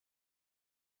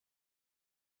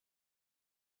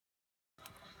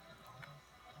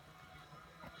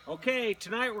Okay,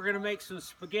 tonight we're going to make some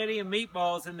spaghetti and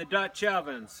meatballs in the Dutch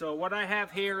oven. So what I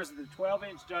have here is the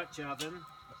 12-inch Dutch oven.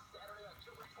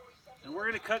 And we're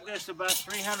going to cook this about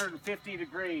 350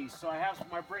 degrees. So I have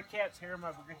my briquettes here,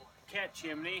 my briquette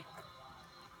chimney.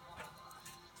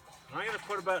 I'm going to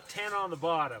put about 10 on the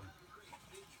bottom.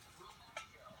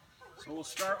 So we'll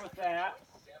start with that.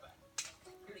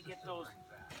 I'm going to get those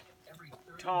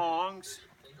tongs.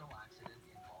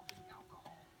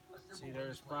 See,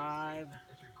 there's 5.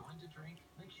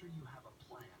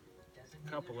 A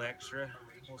couple extra.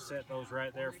 We'll set those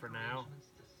right there for now.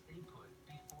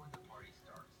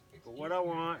 But what I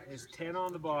want is 10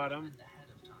 on the bottom.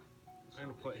 I'm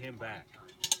going to put him back.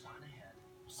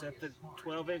 Set the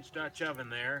 12-inch Dutch oven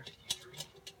there.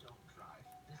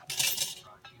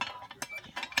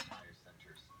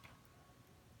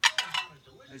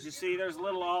 As you see, there's a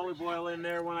little olive oil in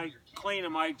there. When I clean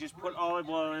them, I just put olive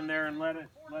oil in there and let it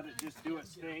just do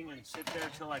its thing and sit there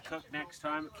until I cook next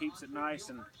time. It keeps it nice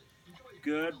and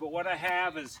good. But what I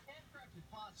have is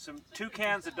 2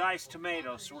 cans of diced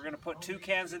tomatoes. So we're going to put 2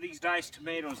 cans of these diced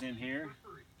tomatoes in here.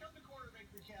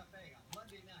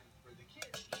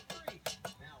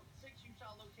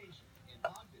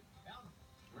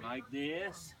 Like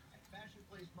this.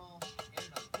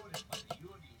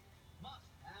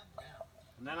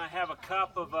 And then I have a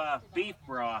cup of beef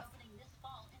broth.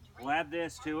 We'll add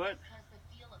this to it.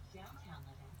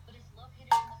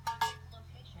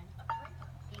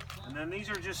 And then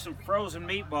these are just some frozen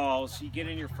meatballs you get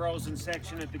in your frozen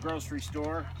section at the grocery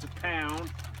store. It's a pound.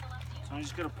 So I'm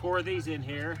just going to pour these in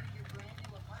here.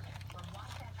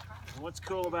 And what's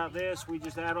cool about this, we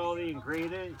just add all the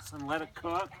ingredients and let it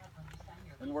cook,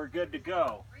 and we're good to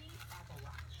go.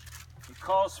 It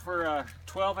calls for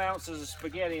 12 ounces of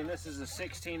spaghetti, and this is a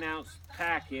 16-ounce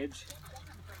package.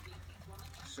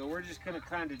 So we're just going to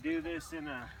kind of do this in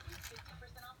a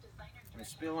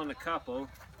spill in a couple.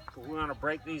 But we want to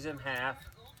break these in half.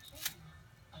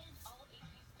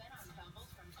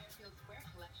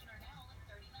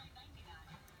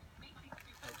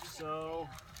 Like so.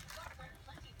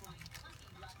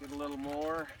 Let's get a little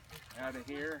more out of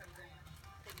here.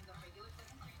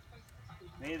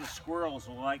 Maybe the squirrels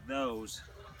will like those.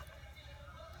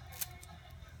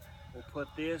 We'll put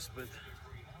this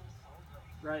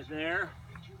right there.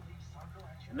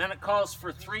 And then it calls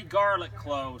for 3 garlic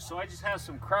cloves. So I just have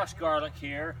some crushed garlic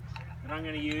here that I'm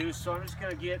going to use. So I'm just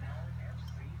going to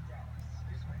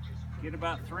get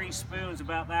about 3 spoons,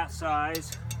 about that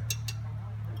size,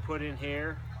 and put in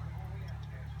here.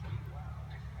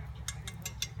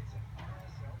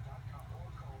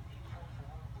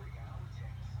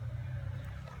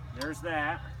 There's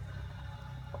that.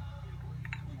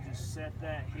 Just set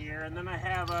that here. And then I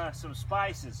have some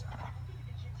spices.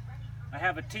 I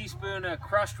have a teaspoon of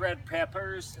crushed red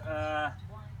peppers,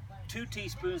 2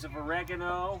 teaspoons of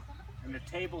oregano, and a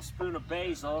tablespoon of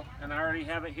basil. And I already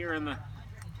have it here in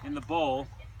the bowl.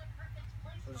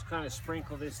 So just kind of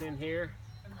sprinkle this in here.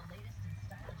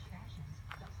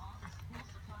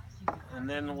 And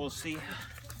then we'll see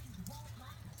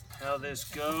how this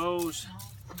goes.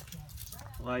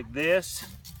 Like this.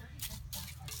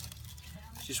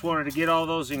 Just wanted to get all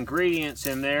those ingredients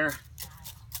in there.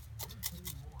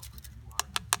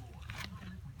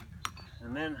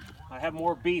 And then I have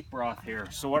more beef broth here.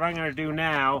 So what I'm going to do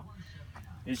now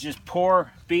is just pour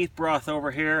beef broth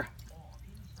over here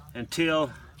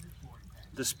until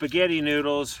the spaghetti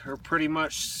noodles are pretty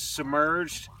much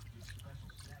submerged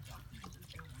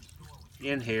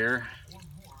in here.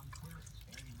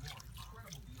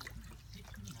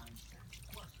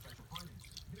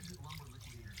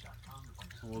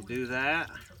 So we'll do that.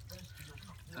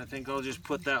 I think I'll just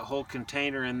put that whole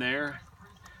container in there,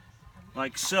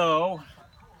 like so.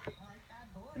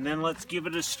 And then let's give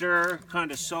it a stir, kind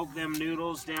of soak them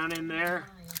noodles down in there.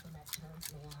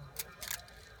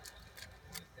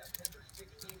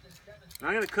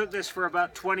 I'm going to cook this for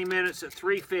about 20 minutes at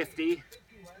 350.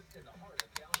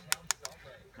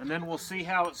 And then we'll see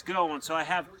how it's going. So I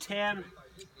have 10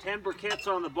 briquettes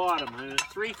on the bottom. And at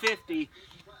 350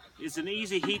 is an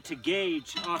easy heat to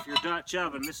gauge off your Dutch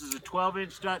oven. This is a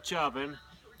 12-inch Dutch oven.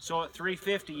 So at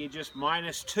 350 you just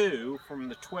minus 2 from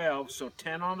the 12, so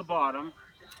 10 on the bottom.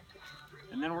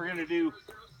 And then we're going to do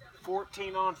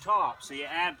 14 on top. So you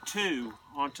add 2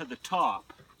 onto the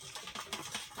top.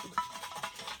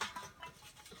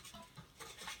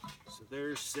 So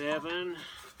there's 7.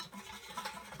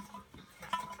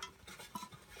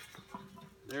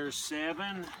 There's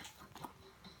 7.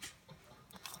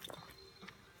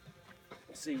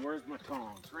 Let's see, where's my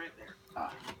tongs? Right there.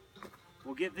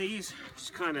 We'll get these,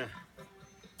 just kind of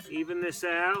even this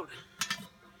out.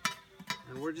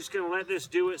 And we're just going to let this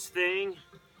do its thing.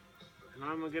 And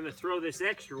I'm going to throw this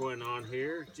extra one on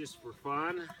here just for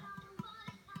fun.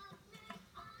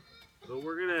 But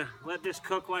we're going to let this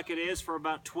cook like it is for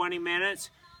about 20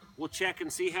 minutes. We'll check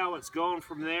and see how it's going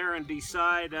from there and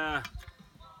decide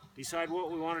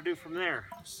what we want to do from there.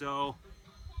 So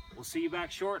we'll see you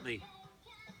back shortly.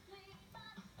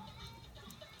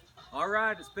 All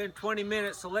right, it's been 20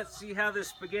 minutes, so let's see how this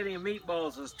spaghetti and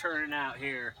meatballs is turning out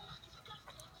here.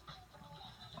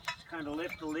 Just kind of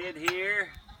lift the lid here.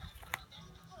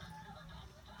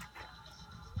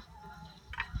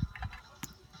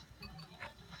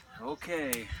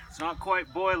 Okay, it's not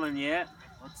quite boiling yet.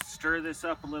 Let's stir this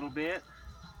up a little bit.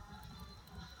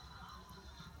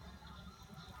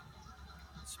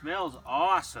 It smells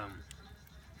awesome.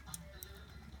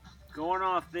 Going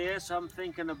off this, I'm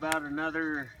thinking about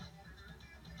another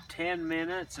 10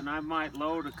 minutes and I might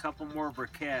load a couple more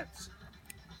briquettes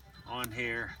on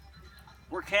here.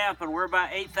 We're camping, we're about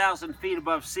 8,000 feet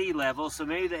above sea level, so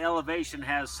maybe the elevation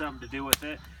has something to do with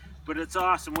it, but it's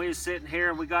awesome. We're just sitting here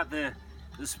and we got the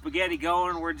spaghetti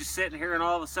going. We're just sitting here and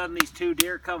all of a sudden these two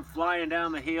deer come flying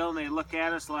down the hill and they look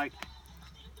at us like,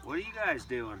 what are you guys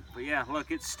doing? But yeah,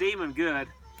 look, it's steaming good,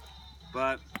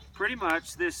 but pretty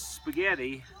much this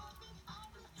spaghetti,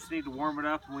 just need to warm it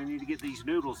up and we need to get these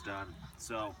noodles done.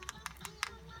 So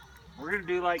we're gonna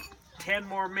do like 10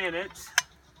 more minutes.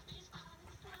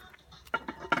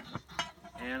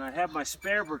 And I have my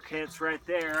spare briquettes right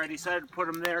there. I decided to put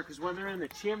them there because when they're in the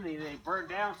chimney, they burn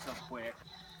down so quick.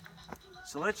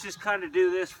 So let's just kind of do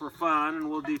this for fun, and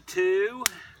we'll do 2.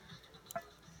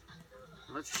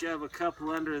 Let's shove a couple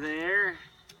under there.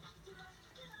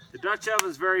 The Dutch oven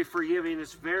is very forgiving.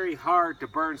 It's very hard to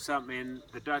burn something in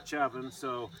the Dutch oven,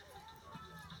 so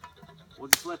we'll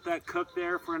just let that cook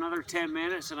there for another 10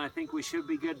 minutes, and I think we should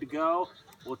be good to go.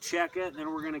 We'll check it,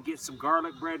 then we're going to get some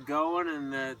garlic bread going,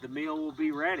 and the meal will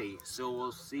be ready. So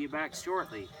we'll see you back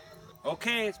shortly.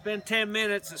 Okay, it's been 10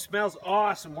 minutes. It smells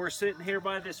awesome. We're sitting here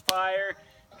by this fire.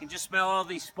 You can just smell all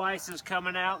these spices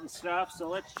coming out and stuff. So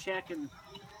let's check and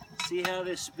see how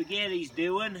this spaghetti's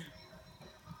doing.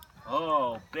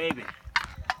 Oh, baby.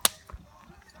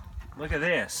 Look at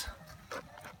this.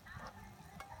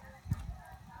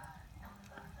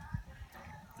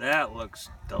 That looks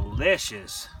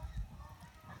delicious.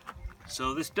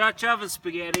 So this Dutch oven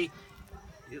spaghetti,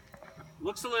 it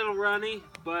looks a little runny,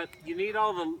 but you need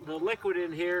all the liquid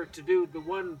in here to do the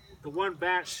one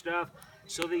batch stuff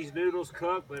so these noodles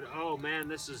cook. But oh man,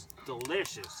 this is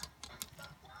delicious.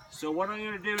 So what I'm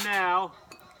going to do now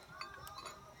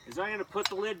is I'm going to put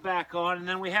the lid back on, and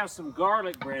then we have some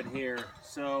garlic bread here.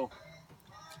 So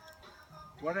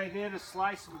what I did is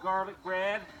slice some garlic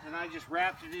bread, and I just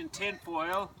wrapped it in tin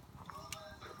foil.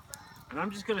 And I'm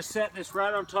just going to set this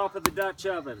right on top of the Dutch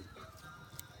oven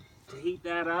to heat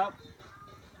that up.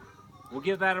 We'll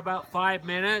give that about 5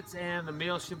 minutes and the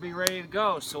meal should be ready to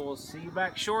go. So we'll see you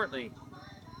back shortly.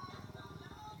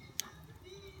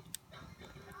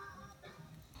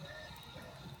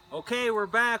 Okay, we're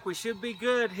back. We should be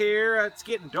good here. It's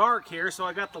getting dark here, so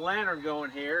I got the lantern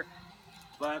going here.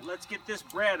 But let's get this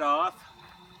bread off.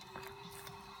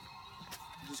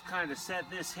 Just kind of set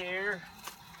this here.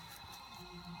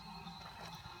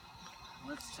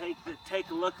 Let's take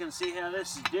a look and see how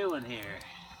this is doing here.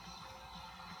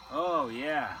 Oh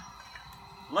yeah,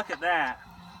 look at that.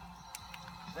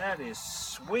 That is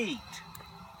sweet.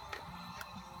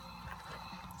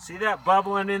 See that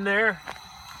bubbling in there?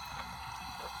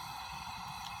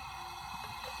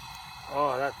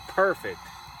 Oh, that's perfect.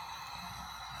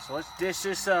 So let's dish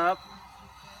this up.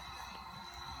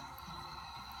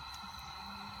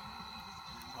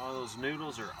 Oh, those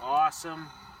noodles are awesome.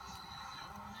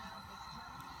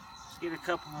 Get a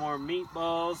couple more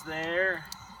meatballs there.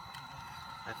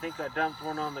 I think I dumped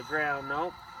one on the ground.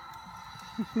 Nope.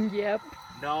 Yep.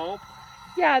 Nope.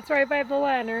 Yeah, it's right by the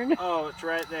lantern. Oh, it's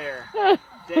right there.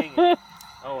 Dang it.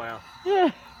 Oh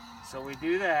well. So we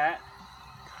do that.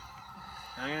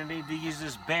 I'm going to need to use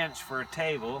this bench for a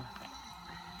table.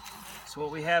 So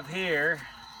what we have here,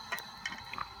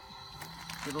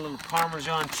 get a little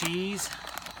Parmesan cheese.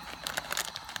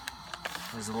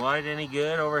 Is the light any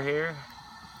good over here?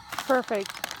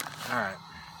 Perfect. All right,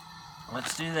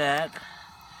 let's do that.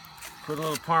 Put a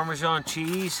little Parmesan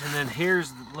cheese, and then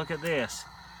look at this.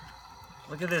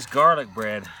 Look at this garlic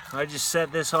bread. I just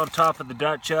set this on top of the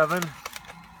Dutch oven.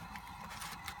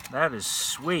 That is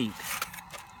sweet.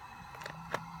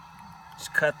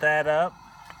 Just cut that up.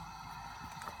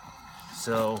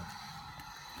 So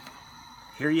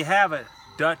here you have it,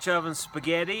 Dutch oven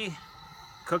spaghetti.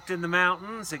 Cooked in the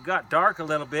mountains. It got dark a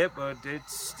little bit, but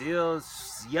it's still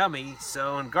yummy.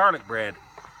 So, and garlic bread.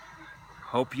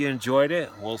 Hope you enjoyed it.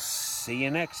 We'll see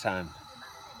you next time.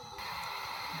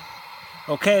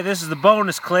 Okay, this is the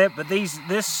bonus clip, but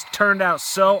this turned out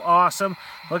so awesome.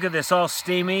 Look at this, all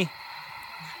steamy.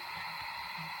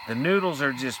 The noodles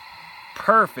are just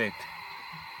perfect.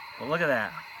 Well, look at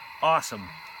that. Awesome.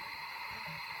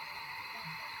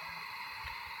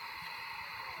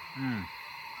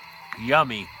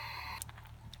 Yummy.